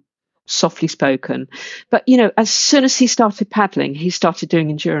beautiful, softly spoken. But, as soon as he started paddling, he started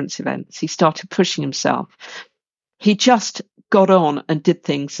doing endurance events. He started pushing himself. He just got on and did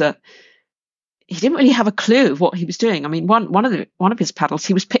things that he didn't really have a clue of what he was doing. I mean, one of his paddles,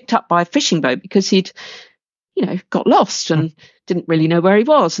 he was picked up by a fishing boat because he'd, got lost and didn't really know where he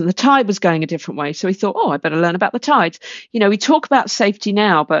was. And the tide was going a different way. So he thought, I better learn about the tides. We talk about safety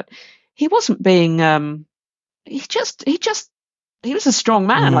now, but he wasn't being, he was a strong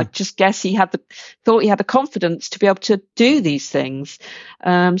man. I just guess he thought he had the confidence to be able to do these things.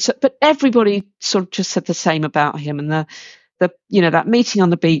 But everybody sort of just said the same about him. And that meeting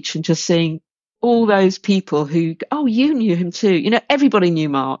on the beach and just seeing all those people who, you knew him too. Everybody knew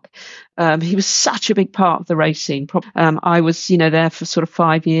Mark. He was such a big part of the race scene. I was, there for sort of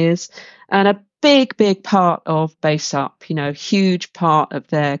 5 years, and a big, big part of Base Up, huge part of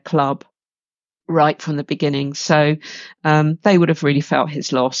their club right from the beginning. So they would have really felt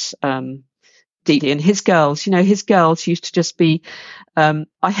his loss deeply. And his girls used to just be,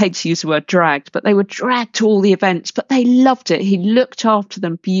 I hate to use the word dragged, but they were dragged to all the events, but they loved it. He looked after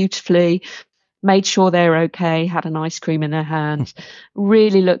them beautifully, made sure they were okay, had an ice cream in their hand,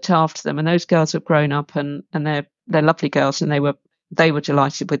 really looked after them. And those girls have grown up and they're lovely girls, and they were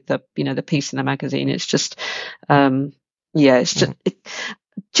delighted with the piece in the magazine. It's just,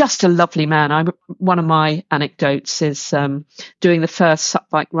 just a lovely man. One of my anecdotes is doing the first SUP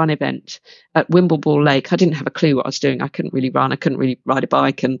bike run event at Wimbleball Lake. I didn't have a clue what I was doing. I couldn't really run. I couldn't really ride a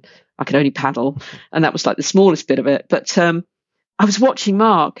bike, and I could only paddle. And that was like the smallest bit of it. But I was watching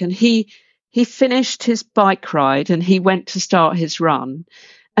Mark, and he finished his bike ride and he went to start his run,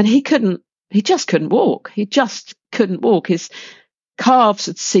 and he just couldn't walk. He just couldn't walk. His calves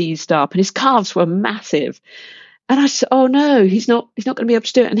had seized up, and his calves were massive. And I said, "Oh no, he's not going to be able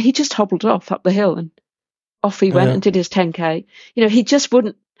to do it." And he just hobbled off up the hill, and off he went and did his 10K. He just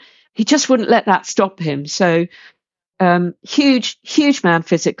wouldn't let that stop him. So huge man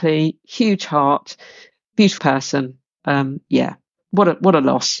physically, huge heart, beautiful person. What a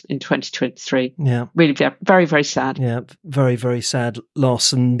loss in 2023. Yeah. Really very, very sad. Yeah, very, very sad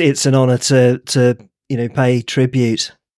loss. And it's an honour to pay tribute